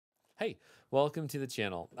Hey, welcome to the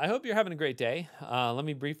channel. I hope you're having a great day. Let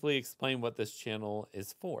me briefly explain what this channel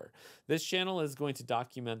is for. This channel is going to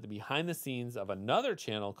document the behind the scenes of another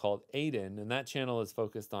channel called Aiden, and that channel is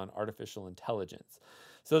focused on artificial intelligence.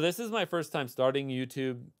 So this is my first time starting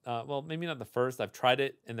YouTube. Well, maybe not the first. I've tried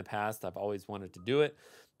it in the past. I've always wanted to do it,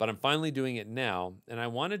 but I'm finally doing it now. And I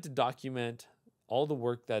wanted to document all the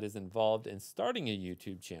work that is involved in starting a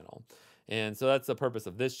YouTube channel. And so that's the purpose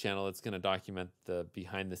of this channel. It's going to document the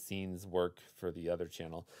behind the scenes work for the other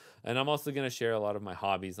channel. And I'm also going to share a lot of my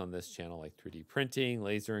hobbies on this channel, like 3D printing,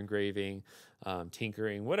 laser engraving,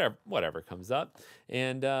 tinkering, whatever comes up.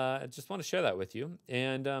 And I just want to share that with you.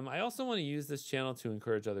 And I also want to use this channel to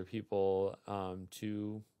encourage other people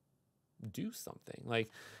to do something. Like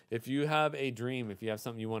if you have a dream, if you have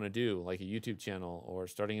something you want to do, like a YouTube channel or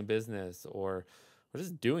starting a business or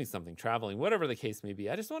just doing something, traveling, whatever the case may be,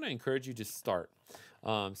 I just want to encourage you to start.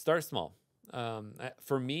 Start small.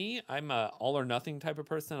 For me, I'm a all or nothing type of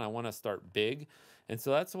person. I want to start big. And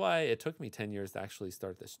so that's why it took me 10 years to actually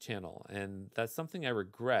start this channel. And that's something I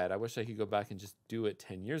regret. I wish I could go back and just do it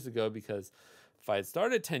 10 years ago, because if I had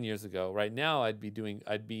started 10 years ago, right now I'd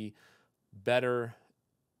be better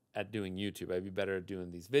at doing YouTube. I'd be better at doing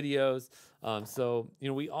these videos. So,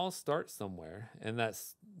 we all start somewhere, and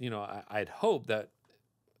that's, I'd hope that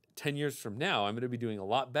 10 years from now, I'm going to be doing a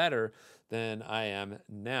lot better than I am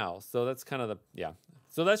now. So that's kind of yeah.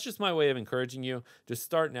 So that's just my way of encouraging you. Just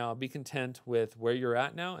start now, be content with where you're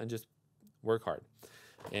at now, and just work hard,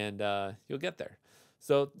 and you'll get there.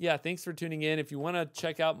 So yeah, thanks for tuning in. If you want to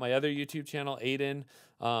check out my other YouTube channel, Aiden,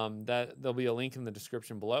 there'll be a link in the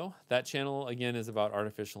description below. That channel, again, is about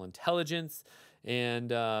artificial intelligence. And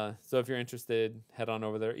so if you're interested, head on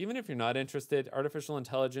over there. Even if you're not interested, artificial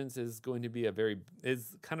intelligence is going to be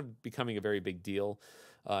is kind of becoming a very big deal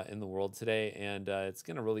in the world today. And it's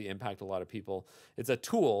going to really impact a lot of people. It's a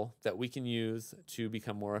tool that we can use to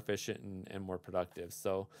become more efficient and more productive.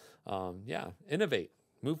 So yeah, innovate.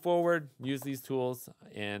 Move forward, use these tools,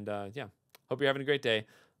 and yeah, hope you're having a great day.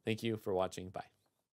 Thank you for watching. Bye.